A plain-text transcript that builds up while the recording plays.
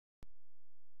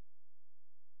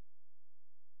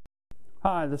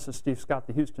Hi, this is Steve Scott,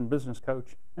 the Houston Business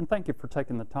Coach, and thank you for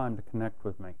taking the time to connect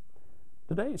with me.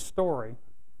 Today's story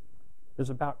is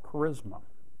about charisma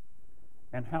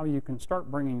and how you can start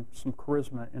bringing some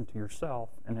charisma into yourself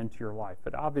and into your life.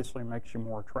 It obviously makes you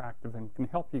more attractive and can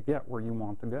help you get where you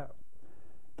want to go.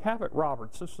 Cavett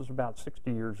Roberts, this was about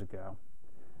 60 years ago,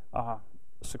 a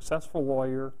successful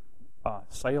lawyer,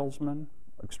 salesman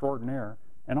extraordinaire,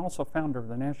 and also founder of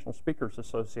the National Speakers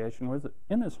Association, was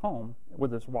in his home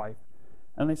with his wife.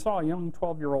 And they saw a young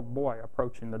 12-year-old boy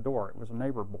approaching the door. It was a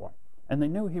neighbor boy. And they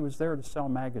knew he was there to sell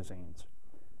magazines.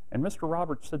 And Mr.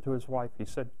 Roberts said to his wife, he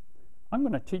said, "I'm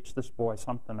going to teach this boy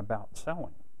something about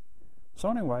selling." So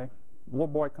anyway, the little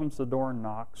boy comes to the door and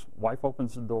knocks. Wife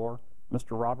opens the door.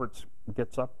 Mr. Roberts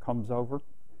gets up, comes over.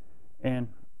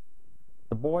 And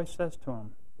the boy says to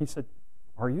him, he said,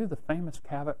 "Are you the famous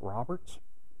Cavett Roberts?"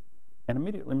 And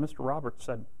immediately Mr. Roberts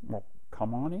said, "Well,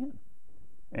 come on in."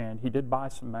 And he did buy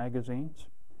some magazines,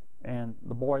 and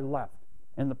the boy left.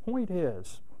 And the point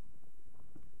is,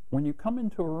 when you come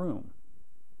into a room,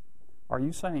 are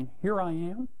you saying, "Here I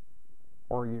am"?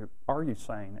 Or are you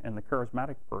saying, and the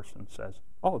charismatic person says,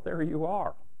 "Oh, there you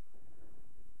are"?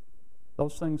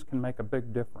 Those things can make a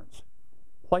big difference.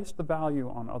 Place the value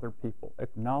on other people.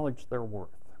 Acknowledge their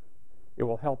worth. It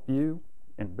will help you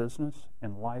in business,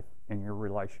 in life, in your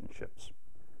relationships.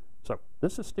 So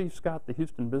this is Steve Scott, the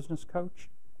Houston Business Coach.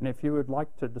 And if you would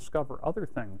like to discover other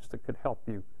things that could help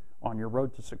you on your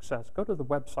road to success, go to the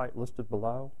website listed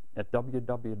below at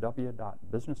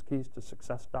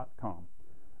www.businesskeystosuccess.com.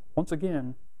 Once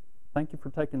again, thank you for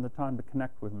taking the time to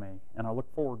connect with me, and I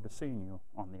look forward to seeing you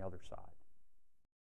on the other side.